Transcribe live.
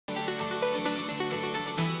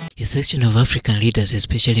A section of African leaders,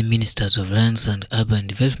 especially ministers of lands and urban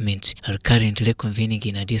development, are currently convening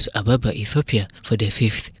in Addis Ababa, Ethiopia, for the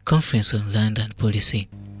 5th Conference on Land and Policy.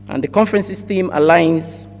 And the conference's theme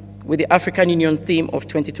aligns with the African Union theme of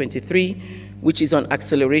 2023, which is on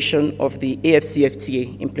acceleration of the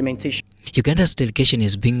AfCFTA implementation. Uganda's delegation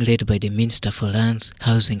is being led by the Minister for Lands,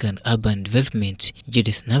 Housing and Urban Development,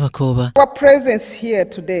 Judith Nabakooba. Our presence here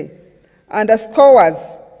today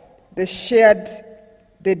underscores the shared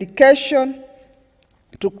dedication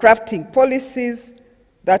to crafting policies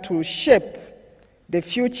that will shape the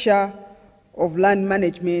future of land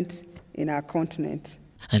management in our continent.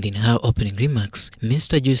 And in her opening remarks,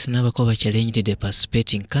 Minister Judith Nabakooba challenged the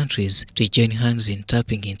participating countries to join hands in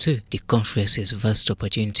tapping into the conference's vast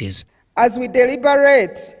opportunities. As we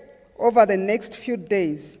deliberate over the next few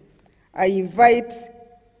days, I invite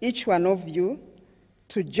each one of you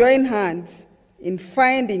to join hands in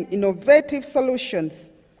finding innovative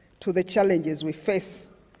solutions to the challenges we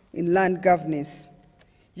face in land governance.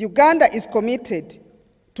 Uganda is committed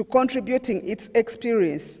to contributing its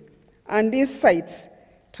experience and insights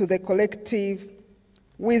to the collective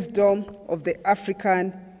wisdom of the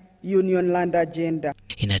African Union land agenda.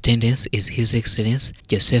 In attendance is His Excellency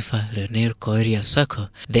Josepha Leonel Koeria Sako,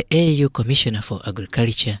 the AU Commissioner for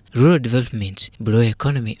Agriculture, Rural Development, Blue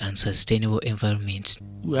Economy and Sustainable Environment.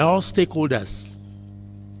 We are all stakeholders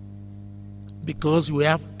because we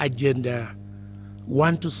have Agenda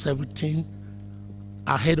 1 to 17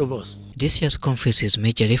 ahead of us. This year's conference is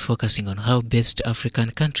majorly focusing on how best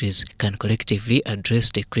African countries can collectively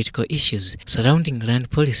address the critical issues surrounding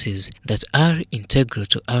land policies that are integral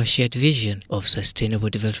to our shared vision of sustainable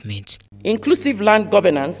development. Inclusive land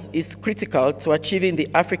governance is critical to achieving the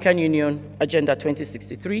African Union Agenda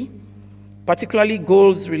 2063, particularly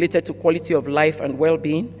goals related to quality of life and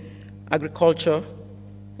well-being, agriculture,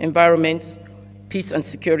 environment, peace and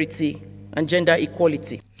security, and gender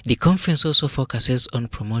equality. The conference also focuses on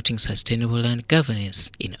promoting sustainable land governance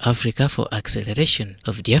in Africa for acceleration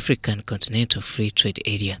of the African Continental Free Trade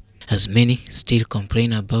Area. As many still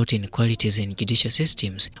complain about inequalities in judicial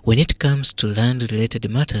systems when it comes to land-related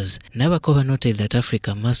matters, Nabakooba noted that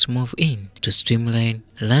Africa must move in to streamline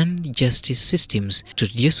land justice systems to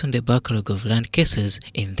reduce on the backlog of land cases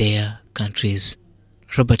in their countries.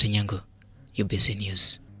 Robert Nyango, UBC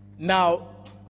News. Now,